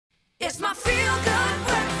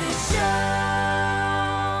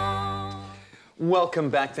Welcome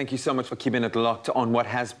back. Thank you so much for keeping it locked on what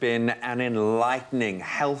has been an enlightening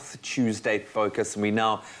Health Tuesday focus. We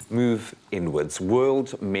now move inwards.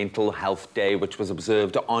 World Mental Health Day, which was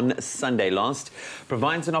observed on Sunday last,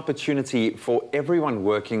 provides an opportunity for everyone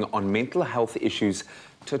working on mental health issues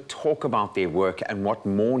to talk about their work and what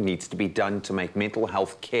more needs to be done to make mental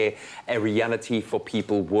health care a reality for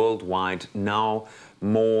people worldwide now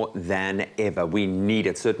more than ever. We need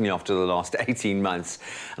it, certainly after the last 18 months.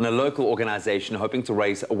 And a local organization hoping to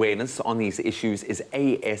raise awareness on these issues is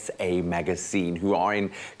ASA Magazine, who are in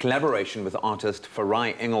collaboration with artist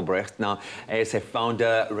Farai Engelbrecht. Now, ASA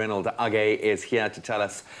founder Reynold Agge is here to tell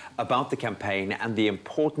us about the campaign and the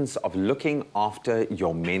importance of looking after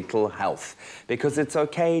your mental health, because it's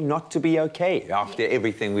okay not to be okay after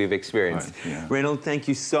everything we've experienced. Right, yeah. Reynold, thank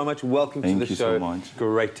you so much. Welcome to the show. Thank you so much.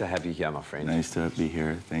 Great to have you here, my friend. Nice to be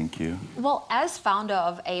here. Thank you. Well, as founder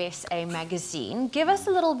of ASA Magazine, give us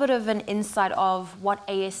a little bit of an insight of what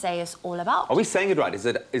ASA is all about. Are we saying it right? Is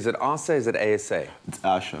it ASA? Is it ASA? It's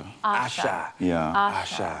ASA. ASA. Yeah.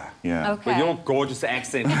 ASA. Yeah. Okay. But your gorgeous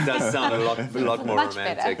accent does sound a lot more Much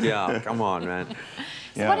romantic. better. Yeah, come on, man.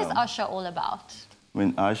 So what is ASA all about? I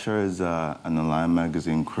mean, ASA is an online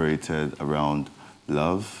magazine created around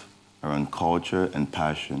love, around culture and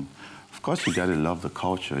passion. Of course, you gotta love the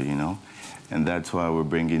culture, you know? And that's why we're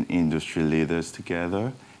bringing industry leaders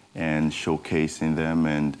together and showcasing them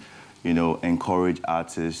and, you know, encourage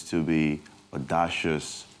artists to be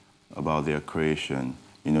audacious about their creation.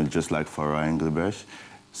 You know, just like Farai Engelbrecht,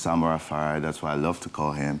 Samurai Farai, that's what I love to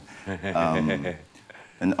call him.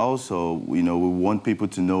 And also, you know, we want people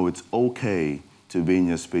to know it's okay to be in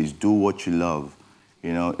your space. Do what you love.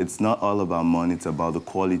 You know, it's not all about money, it's about the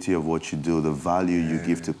quality of what you do, the value you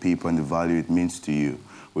give to people and the value it means to you.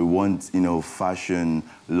 We want, you know, fashion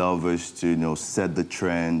lovers to, you know, set the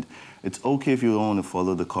trend. It's okay if you don't want to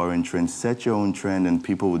follow the current trend. Set your own trend and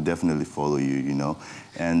people will definitely follow you, you know.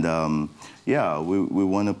 And yeah, we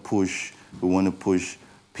want to push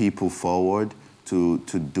people forward to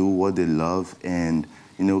do what they love and,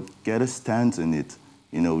 you know, get a stance in it.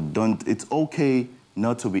 You know, it's okay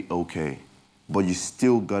not to be okay, but you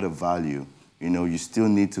still got a value. You know, you still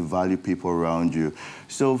need to value people around you.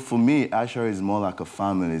 So for me, ASA is more like a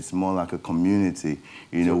family. It's more like a community.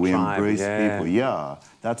 You know, we embrace people. Yeah,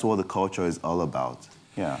 that's what the culture is all about.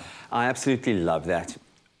 Yeah. I absolutely love that.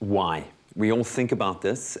 Why? We all think about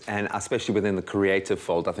this, and especially within the creative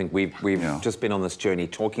fold. I think we've just been on this journey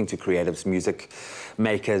talking to creatives, music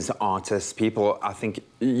makers, artists, people. I think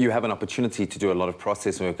you have an opportunity to do a lot of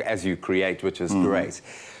process work as you create, which is great.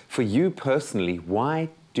 For you personally, why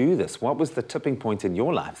do this? What was the tipping point in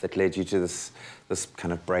your life that led you to this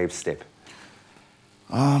kind of brave step?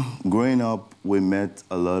 Growing up, we met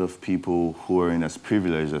a lot of people who weren't as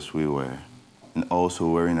privileged as we were, and also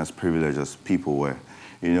weren't as privileged as people were.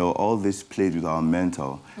 You know, all this played with our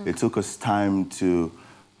mental. It took us time to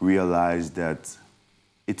realize that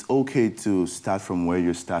it's okay to start from where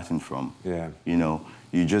you're starting from. Yeah. You know,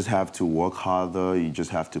 you just have to work harder, you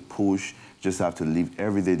just have to push, you just have to live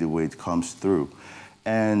every day the way it comes through.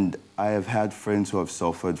 And I have had friends who have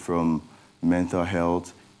suffered from mental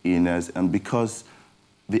health illness, and because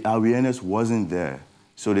the awareness wasn't there,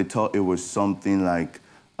 so they thought it was something like,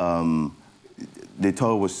 they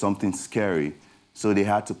thought it was something scary, so they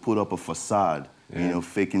had to put up a facade, you know,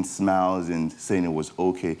 faking smiles and saying it was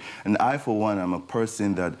okay. And I, for one, I'm a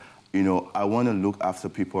person that, you know, I want to look after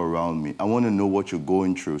people around me. I want to know what you're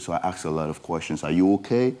going through, so I ask a lot of questions. Are you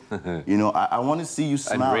okay? You know, I want to see you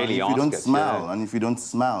smile. And really if you don't smile, and if you don't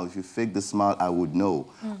smile, if you fake the smile, I would know.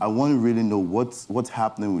 I want to really know what's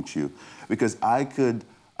happening with you, because I could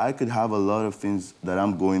have a lot of things that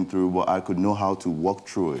I'm going through, but I could know how to walk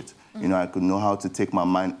through it. You know, I could know how to take my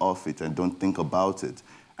mind off it and don't think about it.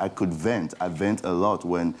 I could vent. I vent a lot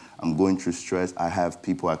when I'm going through stress. I have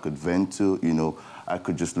people I could vent to, you know. I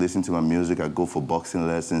could just listen to my music. I go for boxing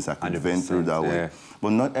lessons. I could vent through that way.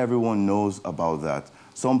 But not everyone knows about that.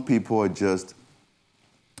 Some people are just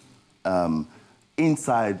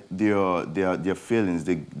inside their feelings.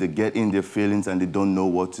 They get in their feelings and they don't know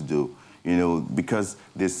what to do, you know, because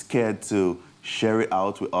they're scared to share it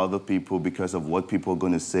out with other people because of what people are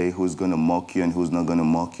going to say, who's going to mock you and who's not going to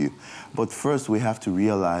mock you. But first, we have to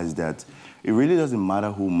realize that it really doesn't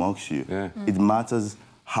matter who mocks you. It matters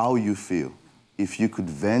how you feel. If you could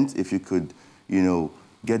vent, if you could, you know,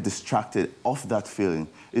 get distracted off that feeling,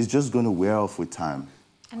 it's just going to wear off with time.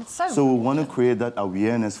 And it's so we want to create that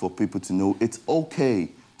awareness for people to know it's okay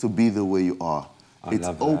to be the way you are. It's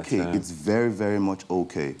okay. It's very, very much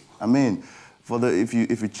okay. I mean, if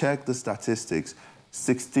you check the statistics,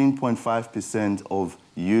 16.5% of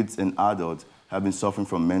youths and adults have been suffering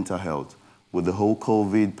from mental health. with the whole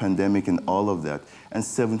COVID pandemic and all of that. And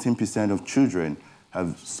 17% of children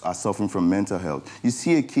are suffering from mental health. You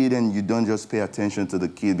see a kid and you don't just pay attention to the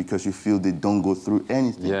kid because you feel they don't go through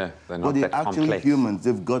anything. Yeah, they're not but they're that actually complex. humans.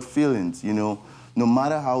 They've got feelings, you know. No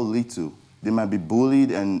matter how little, they might be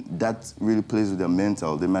bullied, and that really plays with their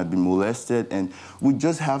mental. They might be molested, and we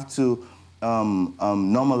just have to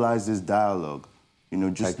normalize this dialogue. You know,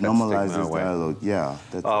 just normalize this dialogue. Yeah.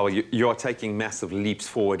 Oh, you are taking massive leaps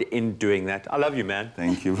forward in doing that. I love you, man.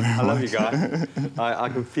 Thank you very much. I love you, guys. I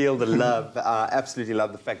can feel the love. Absolutely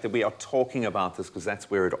love the fact that we are talking about this, because that's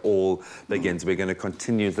where it all begins. We're going to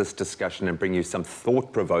continue this discussion and bring you some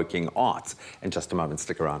thought-provoking art in just a moment.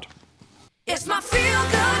 Stick around. It's my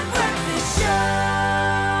feel-good breakfast show.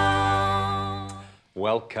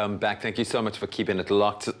 Welcome back. Thank you so much for keeping it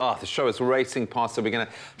locked. Oh, the show is racing past, so we're going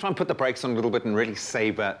to try and put the brakes on a little bit and really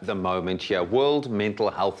savor the moment here. World Mental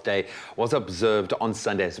Health Day was observed on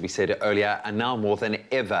Sunday, as we said earlier, and now more than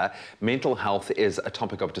ever, mental health is a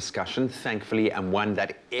topic of discussion, thankfully, and one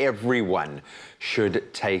that everyone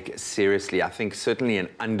should take seriously. I think certainly in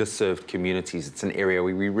underserved communities, it's an area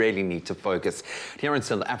where we really need to focus. Here in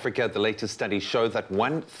South Africa, the latest studies show that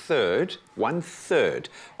one third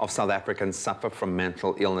of South Africans suffer from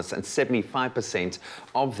mental illness, and 75%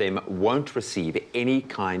 of them won't receive any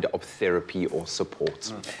kind of therapy or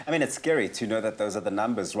support. I mean, it's scary to know that those are the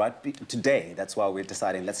numbers, right? Today, that's why we're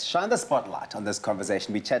deciding, let's shine the spotlight on this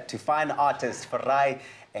conversation. We chat to fine artist Farai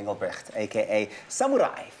Engelbrecht, aka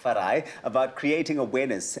Samurai Farai, about creating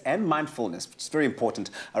awareness and mindfulness, which is very important,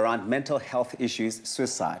 around mental health issues,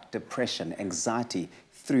 suicide, depression, anxiety,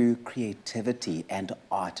 through creativity and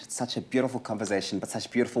art. It's such a beautiful conversation, but such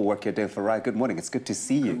beautiful work you're doing. Farai, good morning. It's good to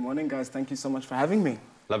see you. Good morning, guys. Thank you so much for having me.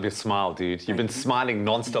 Love your smile, dude. You've been smiling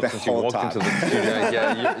non-stop since you whole walked time. into the studio.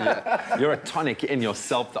 Yeah, you're a tonic in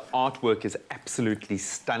yourself. The artwork is absolutely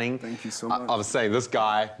stunning. Thank you so much. I was saying, this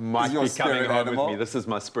guy might your be coming spirit home animal? with me. This is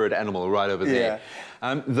my spirit animal right over there.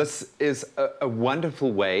 This is a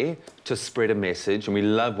wonderful way to spread a message, and we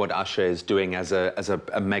love what ASA is doing as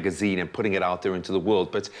a magazine and putting it out there into the world.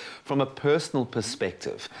 But from a personal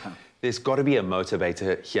perspective, there's got to be a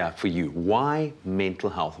motivator here for you. Why mental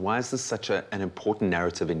health? Why is this such an important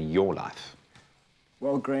narrative in your life?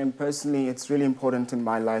 Well, Graham, personally, it's really important in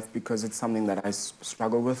my life because it's something that I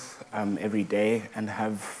struggle with every day and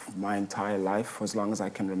have my entire life for as long as I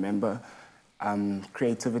can remember.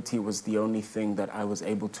 Creativity was the only thing that I was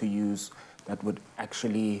able to use that would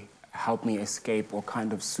actually help me escape or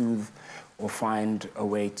kind of soothe or find a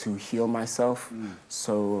way to heal myself.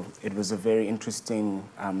 So it was a very interesting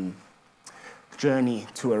journey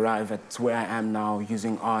to arrive at where I am now,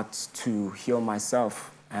 using art to heal myself.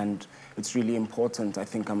 And it's really important. I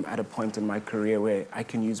think I'm at a point in my career where I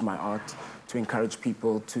can use my art to encourage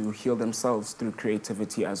people to heal themselves through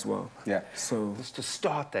creativity as well. Yeah. So Just to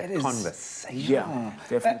start that conversation. yeah,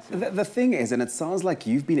 definitely. The thing is, and it sounds like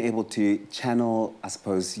you've been able to channel, I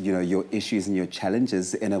suppose, you know, your issues and your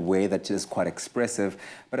challenges in a way that is quite expressive,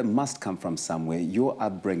 but it must come from somewhere. Your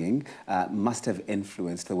upbringing must have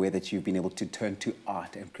influenced the way that you've been able to turn to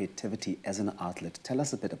art and creativity as an outlet. Tell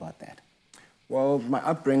us a bit about that. Well, my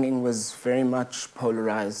upbringing was very much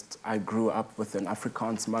polarized. I grew up with an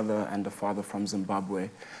Afrikaans mother and a father from Zimbabwe.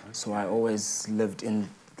 So I always lived in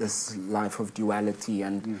this life of duality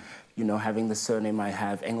and, you know, having the surname I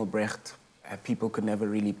have, Engelbrecht, people could never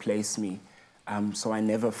really place me. So I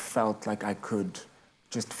never felt like I could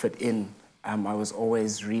just fit in. I was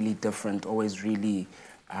always really different, always really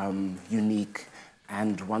unique.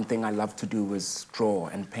 And one thing I loved to do was draw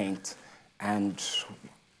and paint. And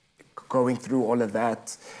going through all of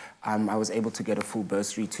that, I was able to get a full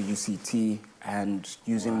bursary to UCT and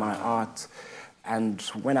using my art. And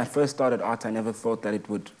when I first started art, I never thought that it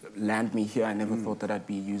would land me here. I never thought that I'd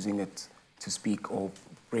be using it to speak or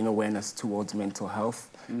bring awareness towards mental health.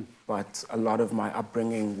 But a lot of my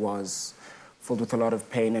upbringing was filled with a lot of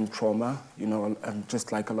pain and trauma, you know,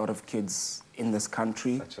 just like a lot of kids in this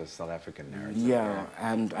country. Such a South African narrative. Yeah,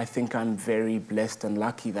 and I think I'm very blessed and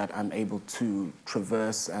lucky that I'm able to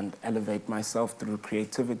traverse and elevate myself through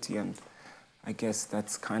creativity, and I guess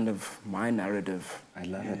that's kind of my narrative. I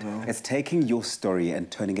love it. know? It's taking your story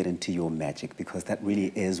and turning it into your magic, because that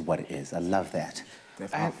really is what it is. I love that.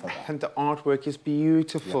 And the artwork is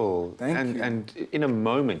beautiful. Thank you. And in a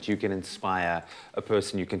moment, you can inspire a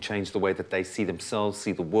person. You can change the way that they see themselves,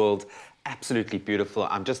 see the world. Absolutely beautiful.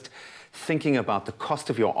 I'm just thinking about the cost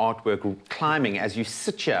of your artwork climbing as you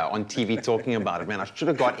sit here on TV talking about it. Man, I should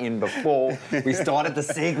have got in before we started the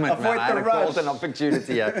segment, man. I had a golden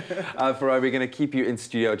opportunity here. Farai, we're going to keep you in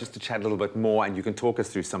studio just to chat a little bit more, and you can talk us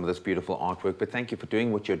through some of this beautiful artwork. But thank you for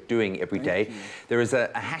doing what you're doing every day. There is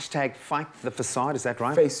a hashtag, Fight the Facade, is that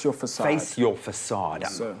right? Face your facade. Face your facade.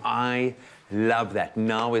 Yes, sir. I love that.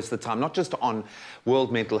 Now is the time, not just on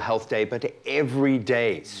World Mental Health Day, but every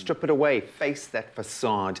day. Strip it away, face that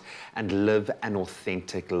facade, and live an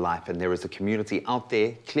authentic life. And there is a community out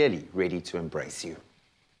there clearly ready to embrace you.